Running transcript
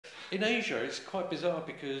In Asia, it's quite bizarre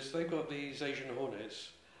because they've got these Asian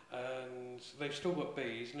Hornets and they've still got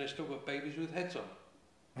bees and they've still got babies with heads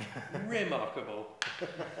on. Remarkable.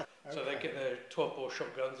 So they get their 12-bore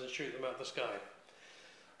shotguns and shoot them out the sky.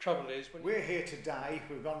 Trouble is, we're here today,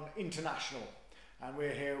 we've gone international, and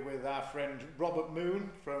we're here with our friend Robert Moon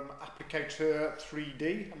from Applicateur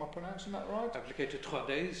 3D. Am I pronouncing that right? Applicateur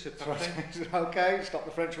 3D, c'est parfait. Okay, stop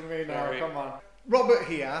the French from me now, Sorry. Come on. Robert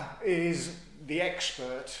here is the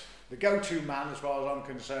expert, the go-to man as far as I'm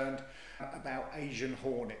concerned, about Asian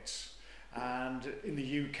Hornets. And in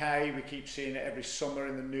the UK, we keep seeing it every summer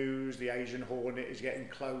in the news, the Asian Hornet is getting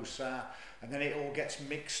closer, and then it all gets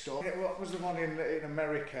mixed up. What was the one in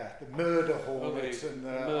America? The murder hornet and the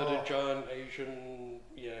murder giant Asian,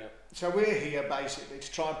 yeah. So we're here basically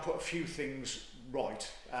to try and put a few things right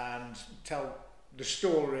and tell the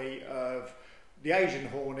story of the Asian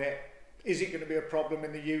Hornet. Is it going to be a problem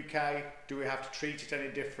in the UK? Do we have to treat it any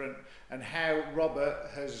different? And how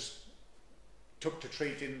Robert has took to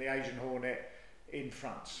treating the Asian Hornet in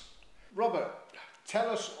France. Robert, tell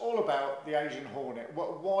us all about the Asian Hornet.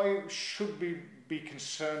 Why should we be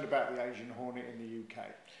concerned about the Asian Hornet in the UK?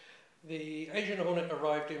 The Asian Hornet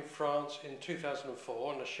arrived in France in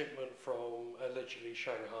 2004 on a shipment from allegedly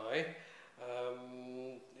Shanghai.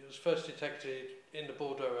 It was first detected in the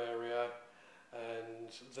Bordeaux area and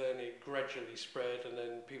then it gradually spread and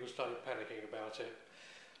then people started panicking about it.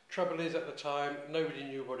 Trouble is, at the time, nobody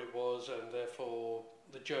knew what it was, and therefore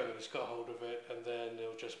the journalists got hold of it, and then there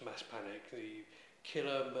was just mass panic. The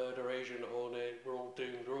killer, murder Asian Hornet, we're all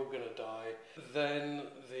doomed, we're all going to die. Then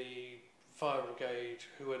the fire brigade,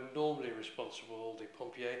 who are normally responsible, the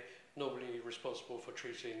pompiers, normally responsible for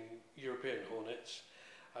treating European hornets,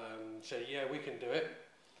 said, yeah, we can do it.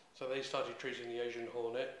 So they started treating the Asian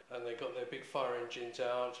Hornet and they got their big fire engines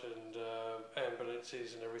out and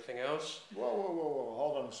ambulances and everything else. Whoa,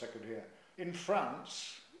 hold on a second here. In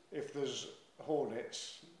France, if there's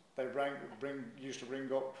hornets, they used to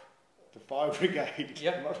ring up the fire brigade.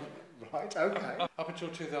 Yep. Right, okay. Up until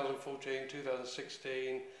 2014,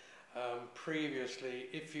 2016, previously,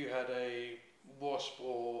 if you had a wasp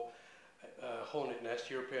or hornet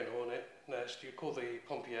nest, European hornet nest, you call the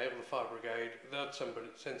pompier or the fire brigade, they'd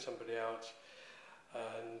send somebody out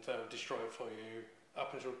and they'll destroy it for you.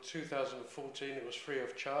 Up until 2014 it was free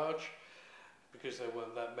of charge because there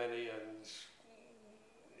weren't that many, and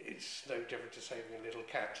it's no different to saving a little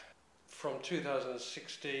cat. From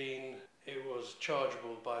 2016 it was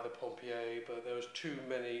chargeable by the pompier, but there was too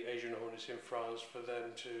many Asian hornets in France for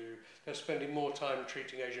them to, they're spending more time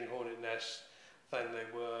treating Asian hornet nests than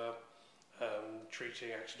they were treating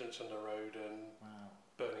accidents on the road and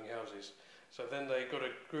burning houses. So then they got a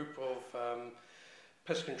group of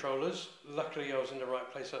pest controllers. Luckily I was in the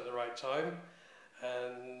right place at the right time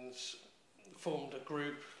and formed a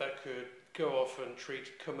group that could go off and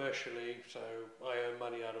treat commercially, so I earn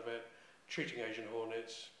money out of it, treating Asian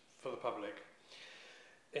hornets for the public.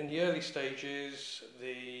 In the early stages,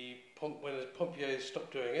 when the pompiers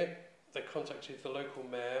stopped doing it, they contacted the local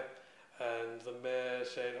mayor, and the mayor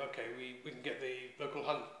said, okay, we can get the local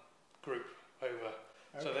hunt group over.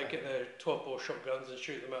 Okay. So they get their 12-bore shotguns and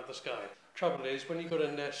shoot them out the sky. Trouble is, when you've got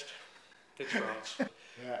a nest, it's France.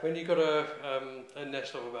 Yeah. When you've got a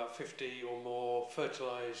nest of about 50 or more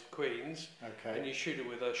fertilised queens, and you shoot it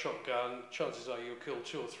with a shotgun, chances are you'll kill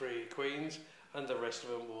 2 or 3 queens, and the rest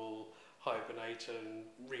of them will hibernate and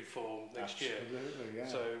reform next year. Yeah.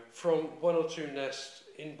 So from 1 or 2 nests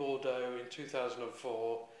in Bordeaux in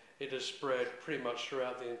 2004, it has spread pretty much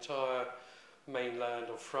throughout the entire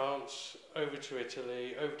mainland of France, over to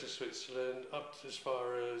Italy, over to Switzerland, up as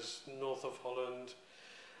far as north of Holland,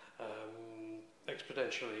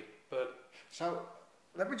 exponentially. But so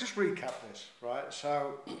let me just recap this, right?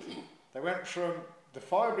 So they went from the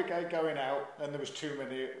fire brigade going out, and there was too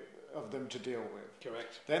many of them to deal with.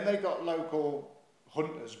 Correct. Then they got local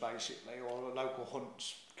hunters, basically, or local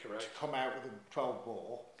hunts, correct, to come out with a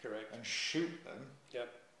 12-bore, correct, and shoot them.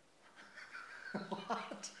 Yep.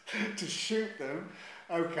 What? To shoot them,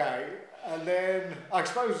 okay, and then I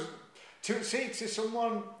suppose to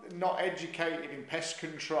someone not educated in pest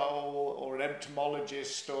control or an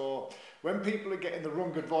entomologist, or when people are getting the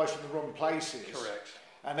wrong advice from the wrong places, correct,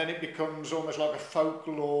 and then it becomes almost like a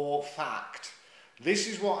folklore fact. This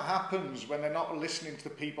is what happens when they're not listening to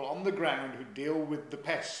the people on the ground who deal with the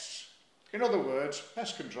pests. In other words,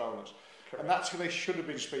 pest controllers. Correct. And that's who they should have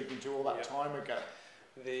been speaking to all that time ago.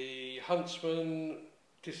 The huntsman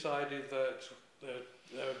decided that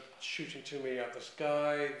they're shooting too many out the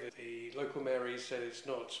sky. The local Mary said it's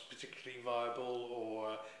not particularly viable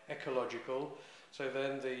or ecological. So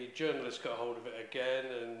then the journalist got hold of it again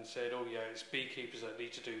and said, oh yeah, it's beekeepers that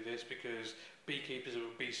need to do this because beekeepers are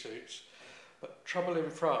with bee suits. But trouble in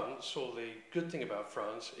France, or the good thing about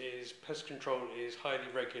France, is pest control is highly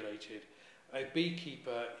regulated. A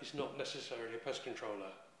beekeeper is not necessarily a pest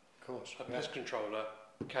controller. Of course. A pest controller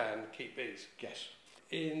can keep bees. Yes.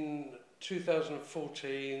 In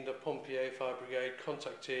 2014, the Pompier Fire Brigade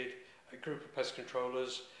contacted a group of pest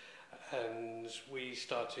controllers and we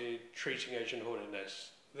started treating Asian Hornet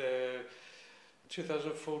nests.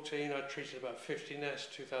 2014 I treated about 50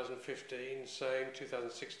 nests, 2015 same,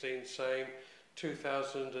 2016 same,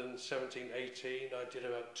 2017-18 I did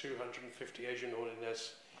about 250 Asian Hornet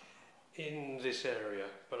nests in this area,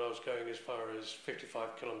 but I was going as far as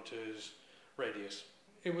 55 kilometres radius.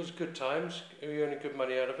 It was good times, we earned good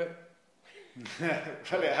money out of it.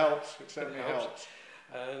 Well, it helps, it certainly helps.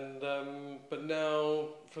 And but now,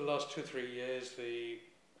 for the last 2 or 3 years, the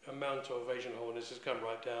amount of Asian Hornets has come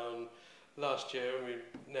right down. Last year, I mean,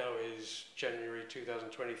 now is January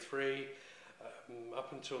 2023.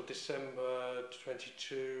 Up until December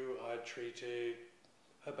 22, I treated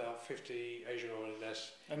about 50 Asian Hornet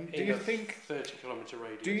nests. And do you think 30-kilometre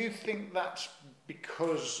radius? Do you think that's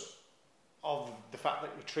because of the fact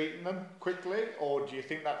that you're treating them quickly, or do you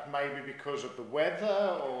think that's maybe because of the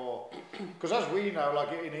weather, or because as we know,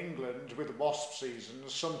 like in England with the wasp season,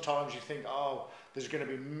 sometimes you think, oh, there's going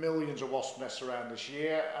to be millions of wasp nests around this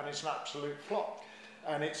year, and it's an absolute flop.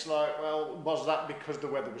 And it's like, well, was that because the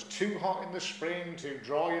weather was too hot in the spring, too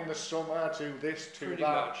dry in the summer, too this, too Pretty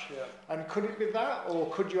that? much, yeah. And could it be that, or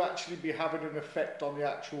could you actually be having an effect on the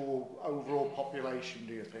actual overall population,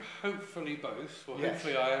 do you think? Hopefully both. Well, yes.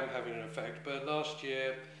 Hopefully I am having an effect. But last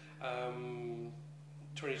year,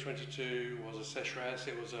 2022 was a sécheresse.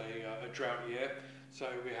 It was a drought year. So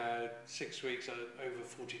we had 6 weeks at over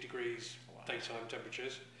 40 degrees daytime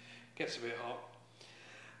temperatures. Gets a bit hot.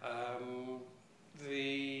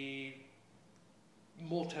 The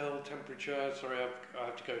mortel temperature, sorry, I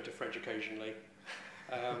have to go into French occasionally.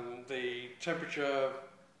 The temperature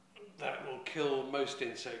that will kill most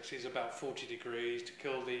insects is about 40 degrees. To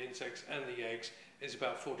kill the insects and the eggs is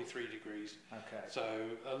about 43 degrees. Okay. So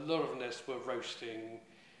a lot of nests were roasting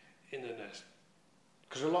in the nest.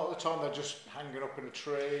 Because a lot of the time they're just hanging up in a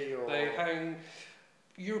tree, or they hang.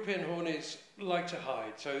 European hornets like to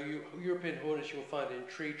hide. So European hornets you'll find in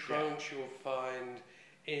tree trunks, you'll find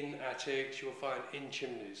in attics, you'll find in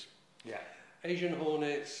chimneys. Yeah. Asian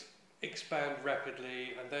hornets expand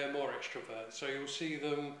rapidly and they're more extrovert. So you'll see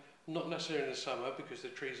them not necessarily in the summer because the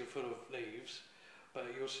trees are full of leaves,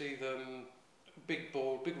 but you'll see them big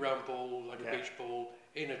round ball like a beach ball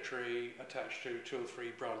in a tree attached to 2 or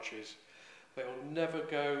 3 branches. They'll never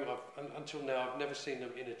go, until now I've never seen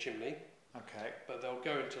them in a chimney. Okay. But they'll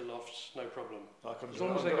go into lofts, no problem. Like as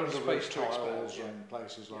long as they've got space to expand. And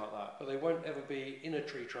places like that. But they won't ever be in a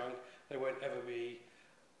tree trunk. They won't ever be,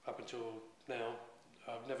 up until now,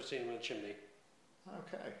 I've never seen them in a chimney.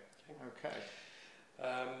 Okay.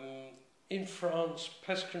 In France,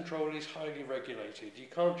 pest control is highly regulated. You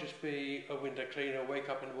can't just be a window cleaner, wake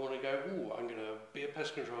up in the morning and go, oh, I'm going to be a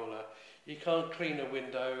pest controller. You can't clean a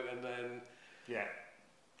window and then...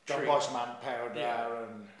 Go buy some ant powder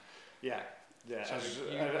and... So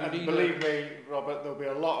and believe me, Robert, there'll be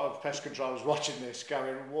a lot of pest controllers watching this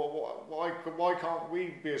going, why can't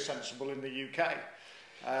we be as sensible in the UK?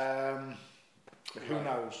 Who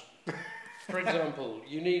knows? For example,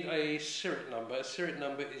 you need a SIRIT number. A SIRIT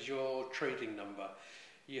number is your trading number.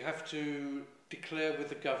 You have to declare with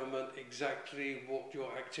the government exactly what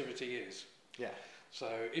your activity is. Yeah. So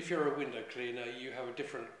if you're a window cleaner, you have a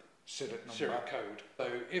different SIRIT number. SIRIT code. So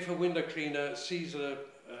if a window cleaner sees a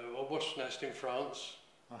wasp nest in France,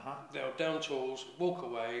 they'll down tools, walk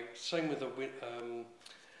away. Same with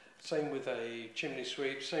a chimney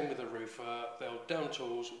sweep. Same with a roofer. They'll down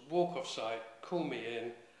tools, walk off site, call me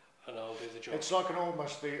in, and I'll do the job. It's like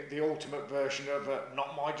almost the ultimate version of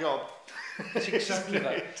not my job. It's exactly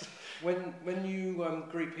that. When you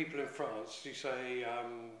greet people in France, you say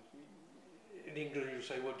in England you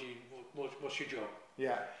say what's your job?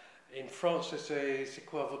 Yeah. In France, they say, c'est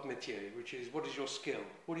quoi votre métier, which is, what is your skill?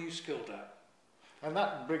 What are you skilled at? And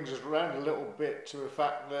that brings us around a little bit to the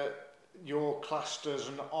fact that you're classed as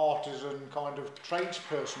an artisan kind of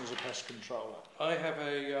tradesperson as a pest controller. I have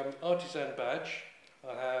a artisan badge.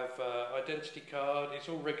 I have identity card. It's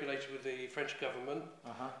all regulated with the French government.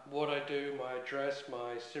 What I do, my address,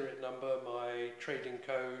 my SIRIT number, my trading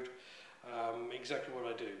code, exactly what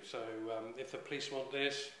I do. So if the police want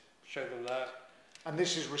this, show them that. And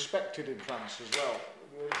this is respected in France as well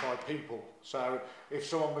by people. So if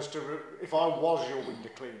someone if I was your window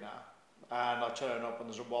cleaner and I turn up and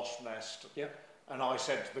there's a wasp nest, and I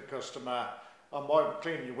said to the customer, I might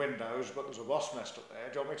clean your windows, but there's a wasp nest up there.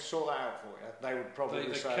 Do you want me to sort that out for you? They would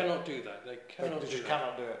probably say... They cannot do that. They cannot do that. They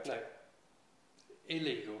cannot do it. No.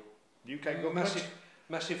 Illegal. UK government?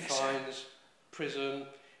 Massive fines, prison.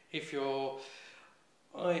 If you're...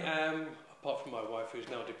 I am, apart from my wife who's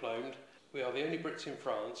now diplomed, we are the only Brits in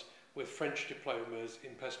France with French diplomas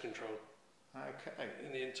in pest control. Okay.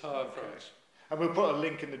 In the entire France. And we'll put a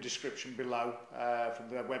link in the description below from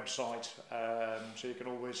their website, so you can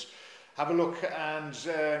always have a look and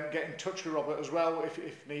get in touch with Robert as well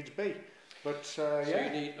if needs be. But so you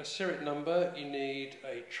need a SIRIT number, you need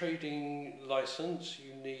a trading license,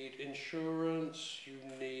 you need insurance, you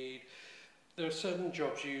need... There are certain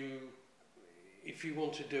jobs if you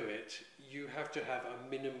want to do it, you have to have a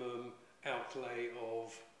minimum outlay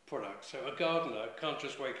of products. So a gardener can't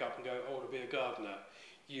just wake up and go, I want to be a gardener.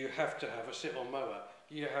 You have to have a sit-on mower.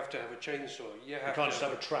 You have to have a chainsaw. You can't just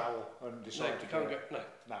have a trowel and decide to do it.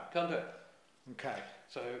 No, can't do it. Okay.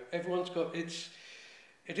 So everyone's got...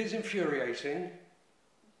 It is infuriating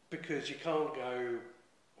because you can't go,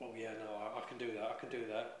 oh yeah, no, I can do that,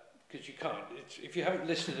 because you can't. If you haven't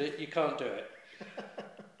listed it, you can't do it.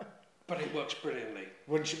 But it works brilliantly.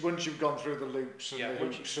 Once you've gone through the loops and the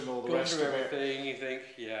hoops and all the rest of everything, you think,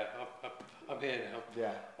 yeah, I'm here now.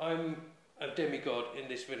 Yeah. I'm a demigod in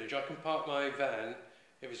this village. I can park my van,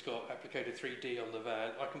 if it's got applicated 3D on the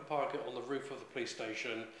van, I can park it on the roof of the police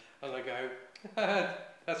station and I go,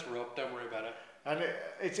 that's Rob, don't worry about it. And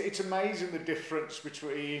it's amazing the difference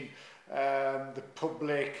between the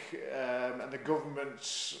public and the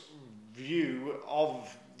government's view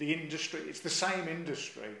of the industry. It's the same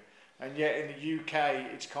industry, and yet in the UK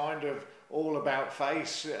it's kind of all about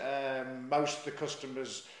face. Most of the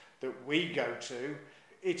customers that we go to,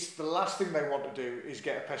 it's the last thing they want to do is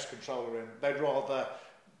get a pest controller in. They'd rather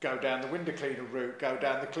go down the window cleaner route, go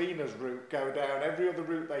down the cleaner's route, go down every other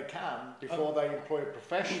route they can before they employ a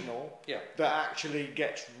professional that actually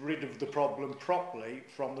gets rid of the problem properly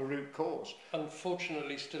from the root cause.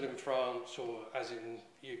 Unfortunately, still in France, or as in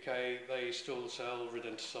UK, they still sell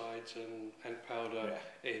rodenticides and ant powder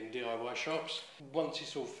in DIY shops. Once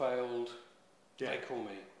it's all failed, they call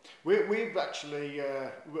me. We're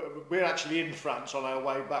actually in France on our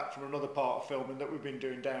way back from another part of filming that we've been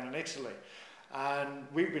doing down in Italy. And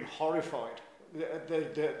we've been horrified.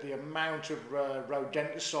 The amount of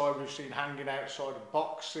rodenticide we've seen hanging outside of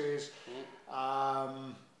boxes.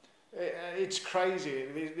 It's crazy.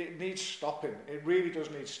 It needs stopping. It really does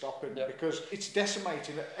need stopping because it's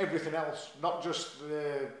decimating everything else, not just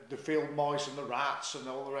the field mice and the rats and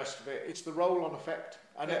all the rest of it. It's the roll-on effect.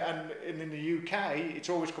 And in the UK, it's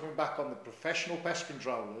always coming back on the professional pest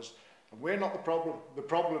controllers, and we're not the problem. The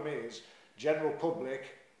problem is general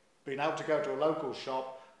public being able to go to a local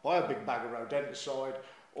shop, buy a big bag of rodenticide,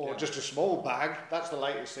 or just a small bag. That's the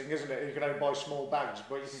latest thing, isn't it? You can only buy small bags,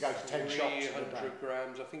 but you can go to 10 shops. 300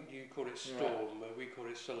 grams, I think you call it Storm, we call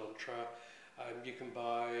it Cilantro. You can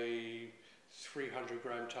buy 300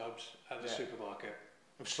 gram tubs at the supermarket.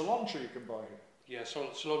 Of cilantro you can buy here? Yeah,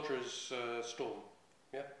 Cilantro's Storm,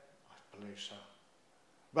 yeah. I believe so.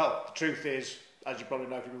 Well, the truth is, as you probably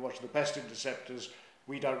know if you've been watching the Pest Interceptors,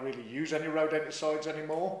 we don't really use any rodenticides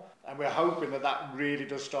anymore, and we're hoping that really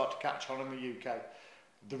does start to catch on in the UK.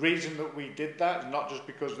 The reason that we did that is not just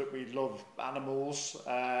because that we love animals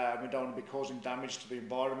and we don't want to be causing damage to the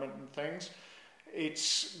environment and things.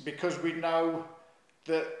 It's because we know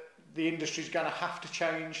that the industry is going to have to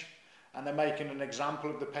change, and they're making an example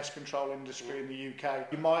of the pest control industry in the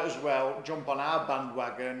UK. You might as well jump on our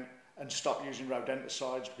bandwagon and stop using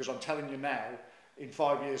rodenticides, because I'm telling you now, in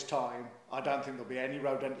 5 years' time, I don't think there'll be any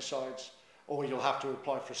rodenticides, or you'll have to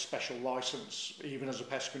apply for a special licence, even as a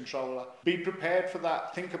pest controller. Be prepared for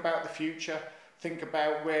that. Think about the future. Think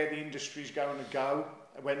about where the industry's going to go.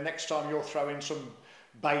 When next time you're throwing some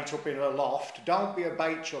bait up in a loft, don't be a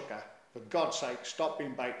bait chucker. For God's sake, stop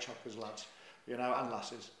being bait chuckers, lads, you know, and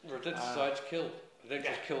lasses. Rodenticides kill. They don't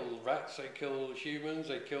just kill rats, they kill humans,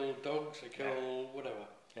 they kill dogs, they kill whatever.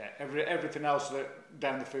 Yeah, everything else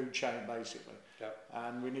down the food chain, basically. Yeah.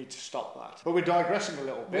 And we need to stop that. But we're digressing a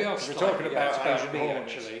little bit. We're talking about Asian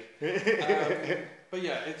Hornets. Actually. But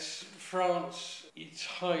yeah, it's France. It's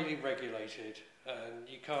highly regulated, and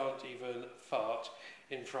you can't even fart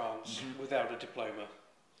in France without a diploma.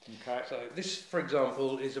 Okay. So this, for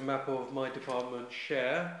example, is a map of my department,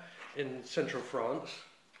 Cher, in central France.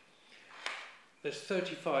 There's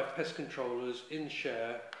 35 pest controllers in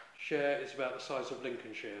Cher. Cher is about the size of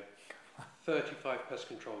Lincolnshire. 35 pest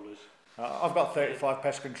controllers. I've got 35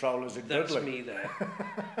 pest controllers in Dudley. That's me there.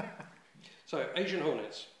 So, Asian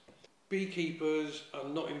Hornets. Beekeepers are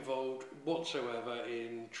not involved whatsoever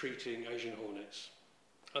in treating Asian hornets,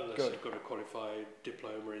 unless Good. they've got a qualified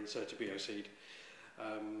diploma in certiBio seed.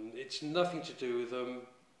 It's nothing to do with them.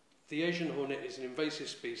 The Asian hornet is an invasive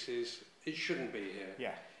species. It shouldn't be here.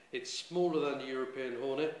 Yeah. It's smaller than the European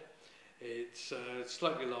hornet. It's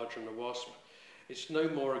slightly larger than the wasp. It's no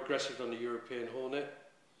more aggressive than the European hornet.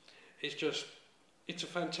 It's a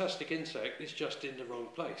fantastic insect. It's just in the wrong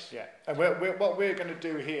place. Yeah, and what we're going to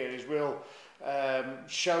do here is we'll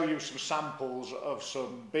show you some samples of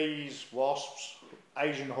some bees, wasps,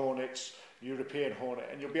 Asian hornets, European hornet,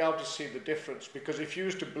 and you'll be able to see the difference, because if you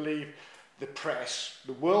used to believe the press,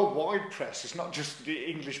 the worldwide press, it's not just the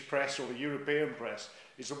English press or the European press,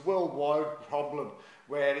 it's a worldwide problem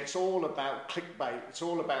where it's all about clickbait, it's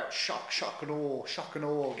all about shock and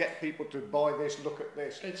awe, get people to buy this, look at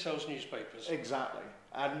this. It sells newspapers. Exactly.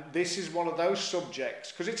 And this is one of those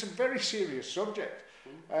subjects, because it's a very serious subject.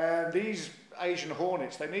 These Asian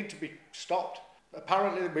hornets, they need to be stopped.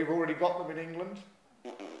 Apparently we've already got them in England.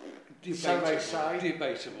 Debatable. So they say.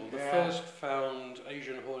 Debatable. The first found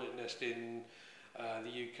Asian hornet nest in the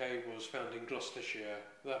UK was found in Gloucestershire,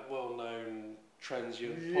 that well-known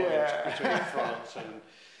transient point between France and...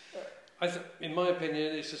 in my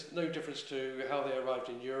opinion, it's just no difference to how they arrived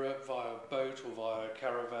in Europe via boat or via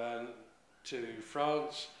caravan to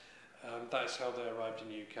France. That's how they arrived in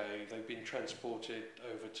the UK. They've been transported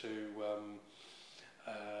over to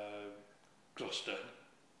Gloucester,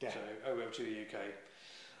 so over to the UK.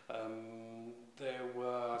 There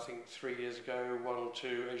were, I think 3 years ago, 1 or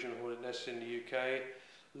 2 Asian hornet nests in the UK.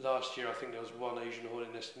 Last year I think there was 1 Asian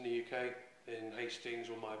hornet nest in the UK, in Hastings,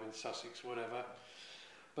 or might have been Sussex, whatever.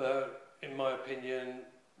 But in my opinion,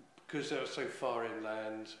 because they were so far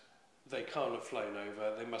inland, they can't have flown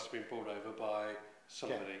over. They must have been brought over by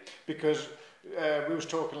somebody. Yeah, because we was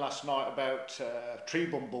talking last night about tree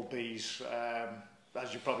bumblebees.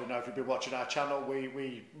 As you probably know if you've been watching our channel,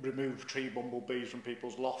 we remove tree bumblebees from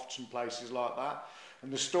people's lofts and places like that.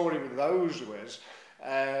 And the story with those was,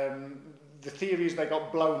 the theory is they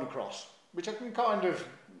got blown across, which I can kind of,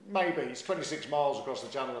 maybe, it's 26 miles across the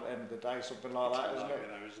channel at the end of the day, something like that, isn't it?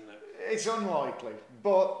 Though, isn't it? It's unlikely,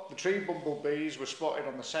 but the tree bumblebees were spotted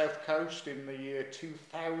on the south coast in the year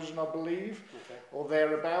 2000, I believe, or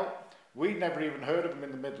thereabout. We'd never even heard of them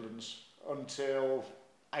in the Midlands until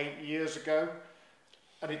 8 years ago,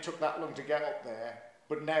 and it took that long to get up there,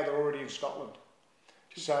 but now they're already in Scotland.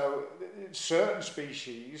 So certain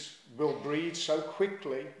species will breed so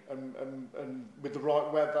quickly and with the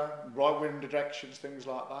right weather, right wind directions, things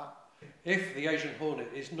like that. If the Asian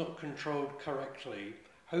hornet is not controlled correctly,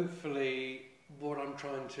 hopefully what I'm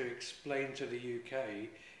trying to explain to the UK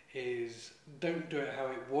is don't do it how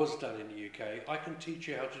it was done in the UK. I can teach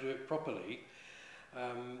you how to do it properly.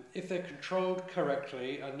 If they're controlled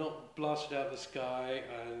correctly and not blasted out of the sky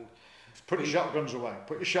and... Put your shotguns away.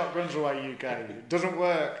 Put your shotguns away, UK. It doesn't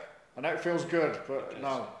work. I know it feels good, but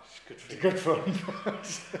no. It's good fun.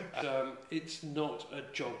 It's not a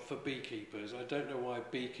job for beekeepers. I don't know why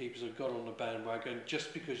beekeepers have gone on the bandwagon.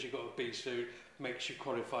 Just because you've got a bee suit makes you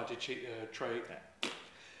qualified to trade.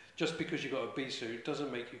 Just because you've got a bee suit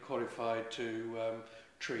doesn't make you qualified to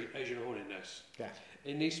treat Asian hornet nests. Yeah.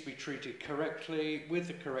 It needs to be treated correctly with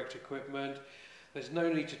the correct equipment. There's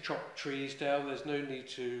no need to chop trees down. There's no need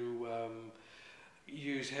to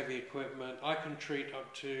use heavy equipment. I can treat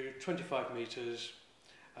up to 25 metres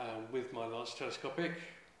with my Lance telescopic,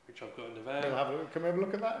 which I've got in the van. Can we have a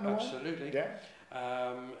look at that in a while? Absolutely. Yeah.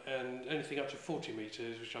 And anything up to 40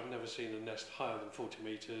 metres, which I've never seen a nest higher than 40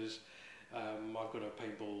 metres. I've got a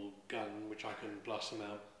paintball gun, which I can blast them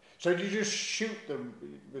out. So do you just shoot them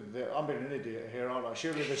with the... I'm being an idiot here, aren't I?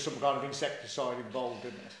 Surely there's some kind of insecticide involved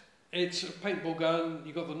in it. It's a paintball gun.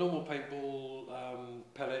 You've got the normal paintball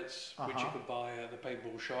pellets, which you can buy at the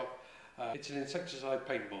paintball shop. It's an insecticide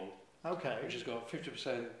paintball, which has got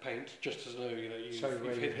 50% paint, just to know that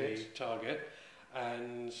you've hit the target,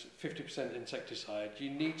 and 50% insecticide.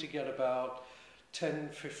 You need to get about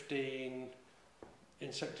 10-15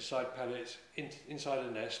 insecticide pellets inside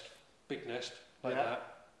a nest, big nest, like that.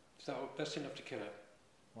 So that's enough to kill it.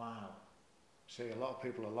 Wow. See, a lot of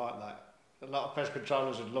people are like that. A lot of pest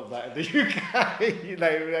controllers would love that in the UK.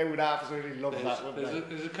 They would absolutely love that, wouldn't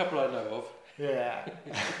they? There's a couple I know of. Yeah.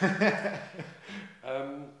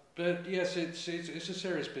 But yes, it's a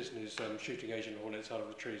serious business, shooting Asian hornets out of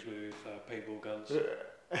the trees with paintball guns.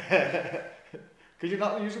 Could you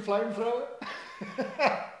not use a flamethrower?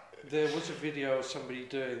 There was a video of somebody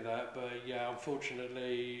doing that, but yeah,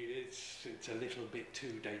 unfortunately, it's a little bit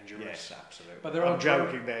too dangerous. Yes, absolutely. But I'm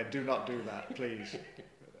joking there. Do not do that, please.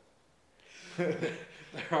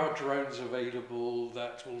 There are drones available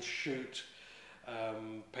that will shoot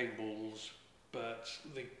paintballs, but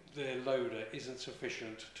the loader isn't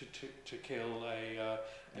sufficient to kill a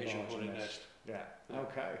Asian Hornet nest. Yeah.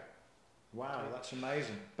 Okay. Wow, that's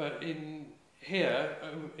amazing. But here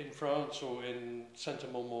in France, or in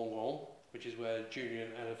Saint-Amand-Montrond, which is where Julien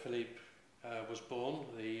Alaphilippe was born,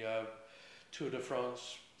 the Tour de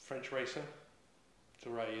France French racer. It's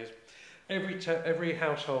all right, he is. Every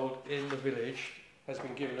household in the village has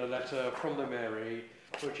been given a letter from the mairie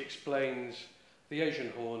which explains the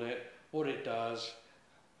Asian Hornet, what it does,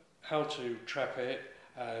 how to trap it,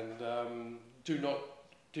 and do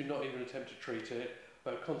not even attempt to treat it,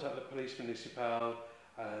 but contact the police municipal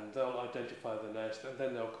and they'll identify the nest, and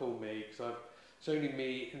then they'll call me, because it's only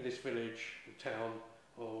me in this village, town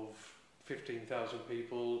of 15,000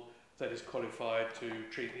 people, that is qualified to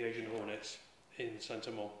treat the Asian Hornets in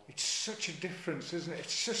Saint-Amand. It's such a difference, isn't it?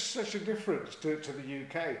 It's just such a difference to the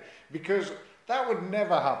UK, because that would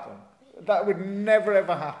never happen. That would never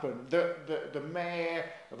ever happen. The mayor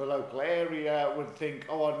of the local area would think,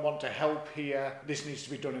 oh, I want to help here. This needs to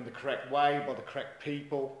be done in the correct way by the correct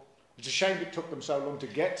people. It's a shame it took them so long to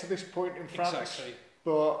get to this point in France. Exactly.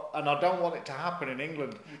 And I don't want it to happen in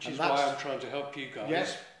England. Which is why I'm trying to help you guys.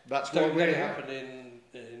 Yes, that's don't what we're let it here. happen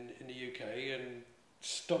in the UK, and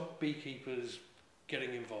stop beekeepers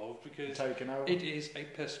getting involved, because Taking over. it is a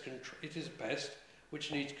pest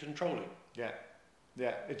which needs controlling. Yeah.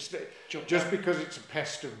 Yeah, it's just because it's a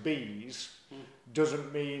pest of bees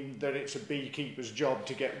doesn't mean that it's a beekeeper's job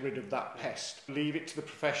to get rid of that pest. Leave it to the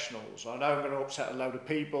professionals. I know I'm going to upset a load of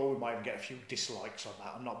people. We might even get a few dislikes on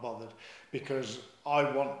that. I'm not bothered, because I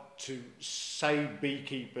want to save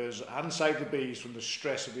beekeepers and save the bees from the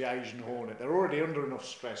stress of the Asian Hornet. They're already under enough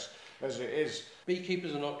stress as it is.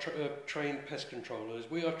 Beekeepers are not trained pest controllers.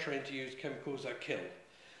 We are trained to use chemicals that kill.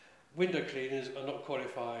 Window cleaners are not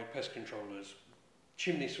qualified pest controllers.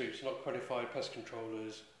 Chimney sweeps, not qualified pest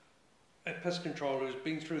controllers. A pest controller who's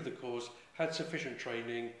been through the course, had sufficient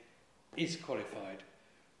training, is qualified.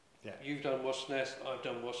 Yeah. You've done wasp nest, I've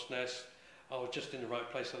done wasp nest. I was just in the right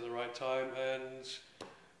place at the right time and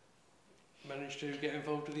managed to get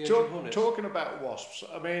involved with the Asian Hornets. Talking about wasps,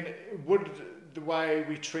 I mean, would the way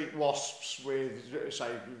we treat wasps with, say,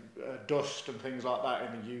 dust and things like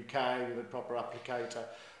that in the UK with a proper applicator,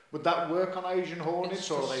 would that work on Asian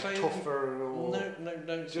Hornets, or are they tougher? Or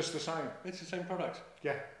No. Just the same? It's the same product.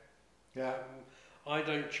 Yeah. Yeah. I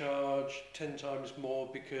don't charge 10 times more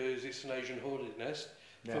because it's an Asian Hornet nest.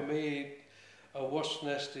 Yeah. For me, a wasp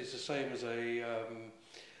nest is the same as a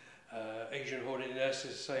Asian Hornet nest,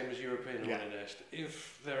 is the same as European Hornet nest.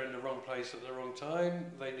 If they're in the wrong place at the wrong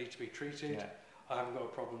time, they need to be treated. Yeah. I haven't got a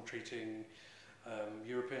problem treating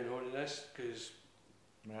European Hornet nests, because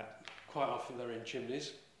quite often they're in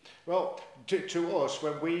chimneys. Well, to us,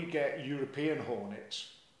 when we get European Hornets,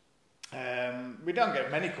 we don't get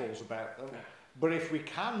many calls about them. No. But if we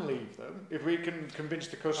can leave them, if we can convince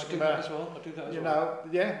the customer, I do that as well.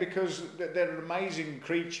 Yeah, because they're an amazing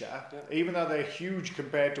creature. Yeah. Even though they're huge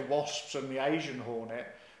compared to wasps and the Asian Hornet,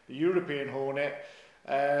 the European Hornet,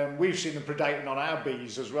 we've seen them predating on our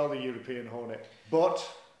bees as well, the European Hornet. But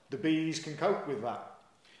the bees can cope with that.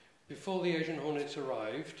 Before the Asian Hornets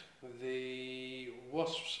arrived, the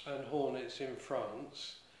wasps and hornets in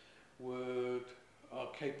France are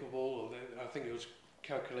capable, or I think it was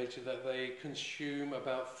calculated that they consume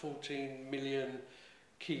about 14 million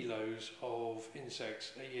kilos of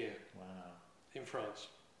insects a year. Wow. In France.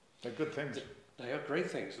 They're good things. They are great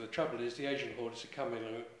things. The trouble is the Asian Hornets have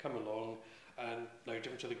come along, and no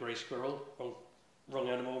different to the grey squirrel, wrong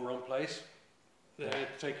animal, wrong place. They're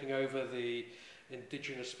taking over the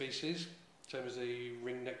indigenous species, same as the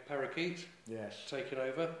ring-necked parakeet. Yes. Taking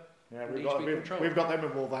over. Yeah, we've got them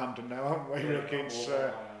in Wolverhampton now, haven't we?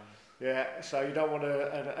 Yeah, so you don't want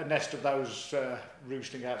a nest of those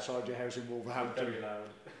roosting outside your house in Wolverhampton. Very loud.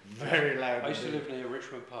 Very loud. I used to live near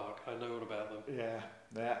Richmond Park. I know all about them. Yeah.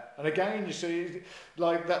 And again, you see,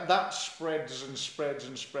 like that spreads and spreads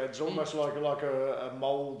and spreads, almost like a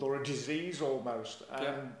mould or a disease almost.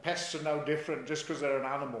 And pests are no different, just because they're an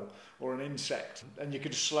animal or an insect. And you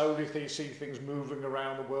can slowly see things moving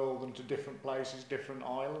around the world and to different places, different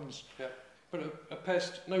islands. Yeah. But a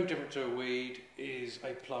pest, no different to a weed, is a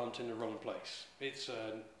plant in the wrong place. It's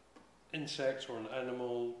an insect or an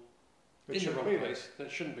animal in the wrong place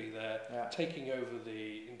that shouldn't be there, taking over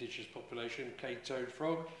the indigenous population, cane-toed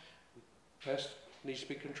frog. Pest needs to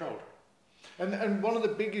be controlled. And one of the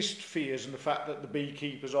biggest fears, and the fact that the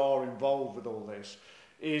beekeepers are involved with all this,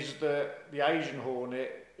 is that the Asian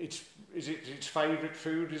hornet, its favourite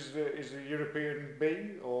food is the European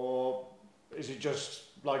bee, or is it just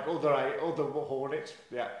like other hornets.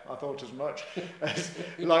 Yeah, I thought as much.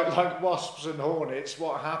 like wasps and hornets,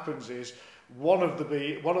 what happens is one of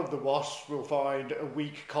the wasps will find a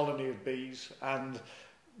weak colony of bees, and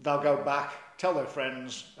they'll go back, tell their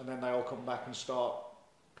friends, and then they all come back and start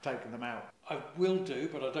taking them out. I will do,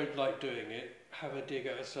 but I don't like doing it. Have a dig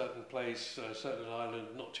at a certain place, a certain island,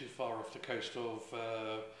 not too far off the coast of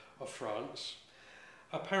France.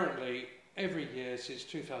 Apparently, every year since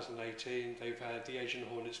 2018, they've had the Asian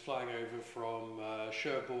Hornets flying over from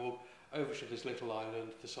Cherbourg over to this little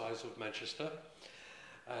island the size of Manchester.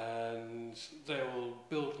 And they'll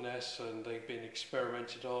build nests, and they've been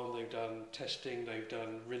experimented on, they've done testing, they've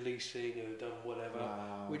done releasing, and they've done whatever,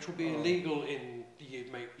 Wow. which will be illegal in the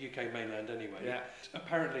UK mainland anyway. Yeah.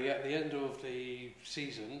 Apparently at the end of the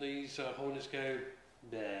season, these hornets go,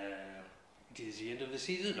 "There, it is the end of the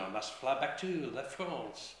season, I must fly back to La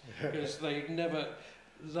France." Because they never,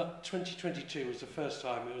 2022 was the first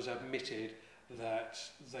time it was admitted that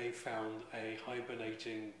they found a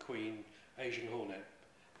hibernating Queen Asian Hornet.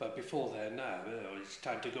 But before then, no, it's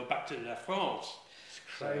time to go back to La France. It's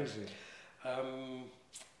crazy. So,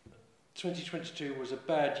 2022 was a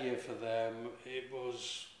bad year for them. It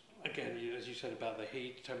was, again, as you said about the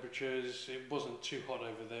heat, temperatures, it wasn't too hot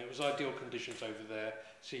over there. It was ideal conditions over there.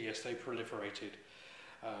 So yes, they proliferated.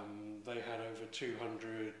 They had over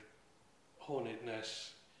 200 hornet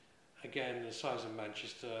nests. Again, the size of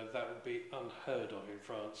Manchester, that would be unheard of in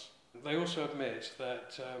France. They also admit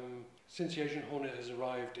that since the Asian Hornet has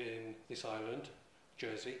arrived in this island,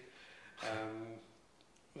 Jersey,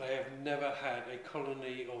 they have never had a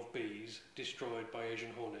colony of bees destroyed by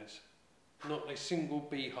Asian Hornets. Not a single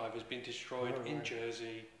beehive has been destroyed in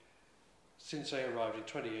Jersey since they arrived in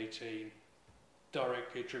 2018,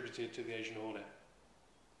 directly attributed to the Asian Hornet.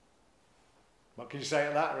 What can you say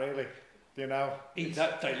to that, really? You know? Eat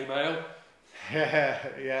that, Daily Mail.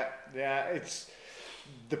 Yeah. It's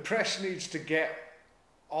the press needs to get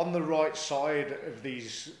on the right side of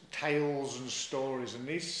these tales and stories, and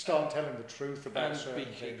needs to start telling the truth about certain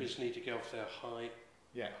beekeepers things. need to get off their high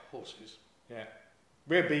horses. Yeah.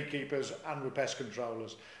 We're beekeepers and we're pest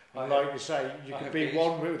controllers. And I like you say, you can be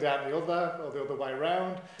one without the other, or the other way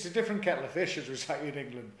round. It's a different kettle of fish, as we say in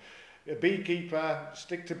England. A beekeeper,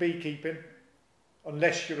 stick to beekeeping,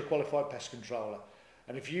 unless you're a qualified pest controller.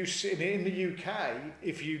 And if you see, in the UK,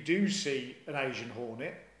 if you do see an Asian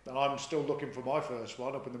Hornet, and I'm still looking for my first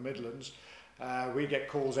one up in the Midlands, we get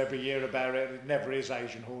calls every year about it. It never is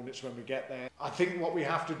Asian Hornets when we get there. I think what we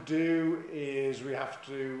have to do is we have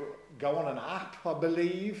to go on an app, I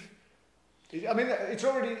believe. I mean, it's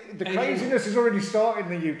already, the craziness is already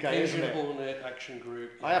starting in the UK, isn't it? Asian Hornet Action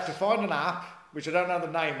Group. Yes. I have to find an app, which I don't know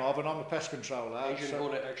the name of, and I'm a pest controller. Asian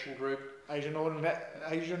Hornet Action Group. Asian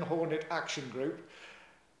Hornet Action Group.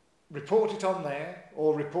 Report it on there,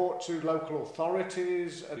 or report to local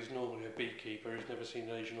authorities. He's normally a beekeeper who's never seen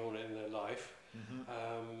an Asian Hornet in their life,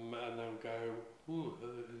 and they'll go, ooh,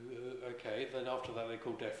 okay. Then after that they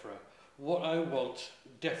call DEFRA. What I want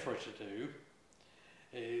DEFRA to do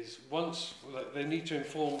is, once they need to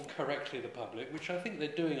inform correctly the public, which I think they're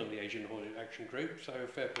doing on the Asian Hornet Action Group, so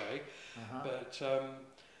fair play, but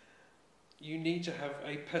you need to have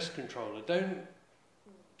a pest controller. Don't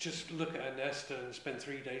just look at a nest and spend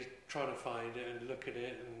 3 days trying to find it and look at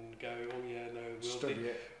it and go, oh yeah, no,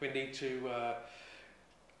 we need to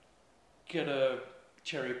get a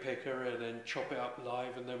cherry picker and then chop it up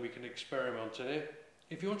live, and then we can experiment on it.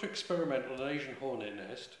 If you want to experiment on an Asian Hornet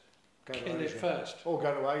nest, kill it first. Or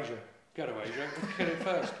go to Asia. Go to Asia and kill it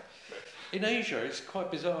first. In Asia, it's quite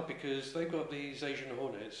bizarre because they've got these Asian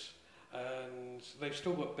Hornets and they've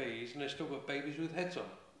still got bees and they've still got babies with heads on.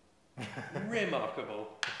 Remarkable.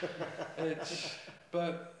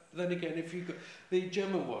 But then again, if you got the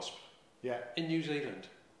German wasp in New Zealand,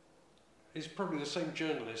 is probably the same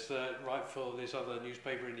journalist that write for this other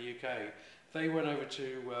newspaper in the UK. They went over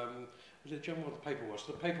to was it German or the paper wasp?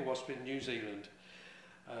 The paper wasp in New Zealand.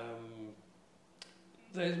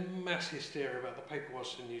 There's mass hysteria about the paper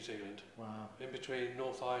wasps in New Zealand. Wow. In between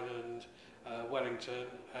North Island, Wellington,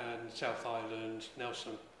 and South Island,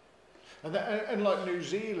 Nelson. And like New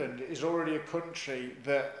Zealand is already a country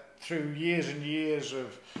that, through years and years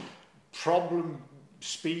of problem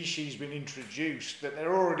species being introduced, that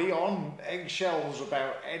they're already on eggshells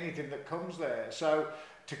about anything that comes there. So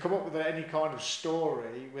to come up with any kind of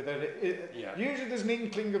story with usually there's an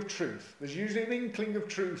inkling of truth. There's usually an inkling of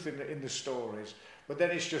truth in the stories, but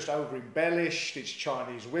then it's just over embellished. It's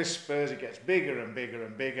Chinese whispers. It gets bigger and bigger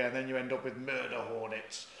and bigger, and then you end up with murder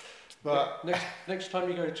hornets. But next time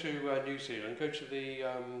you go to New Zealand, go to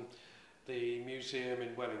the museum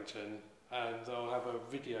in Wellington, and they'll have a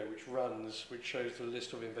video which shows the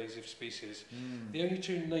list of invasive species. The only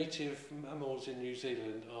two native mammals in New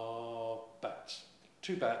Zealand are bats.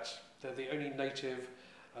 2 bats. They're the only native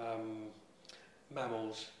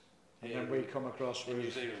mammals and then we come across in with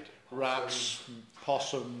New Zealand. rats,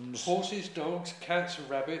 possums, horses, dogs, cats and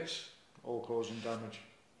rabbits. all causing damage.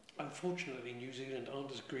 Unfortunately, New Zealand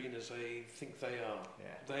aren't as green as they think they are.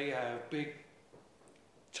 Yeah. They have big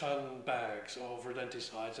ton bags of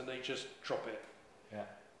rodenticides and they just drop it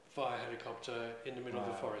via helicopter in the middle of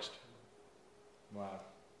the forest. Wow.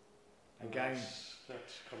 Again,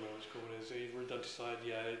 that's kind of what it's called. Is a rodenticide?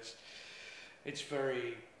 Yeah, it's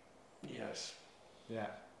very yes. Yeah.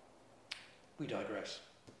 We digress.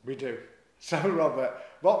 We do. So Robert,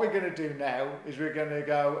 what we're going to do now is we're going to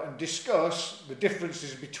go and discuss the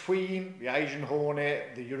differences between the Asian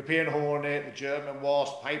hornet, the European hornet, the German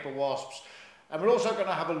wasp, paper wasps, and we're also going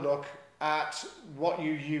to have a look at what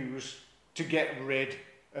you use to get rid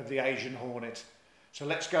of the Asian hornet. So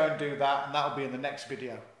let's go and do that, and that'll be in the next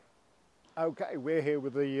video. Okay, we're here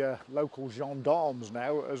with the local gendarmes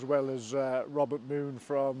now, as well as Robert Moon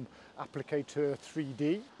from Applicateur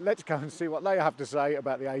 3D. Let's go and see what they have to say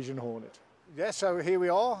about the Asian hornet. Yeah, so here we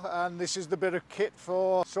are, and this is the bit of kit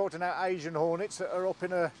for sorting out Asian hornets that are up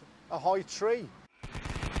in a high tree.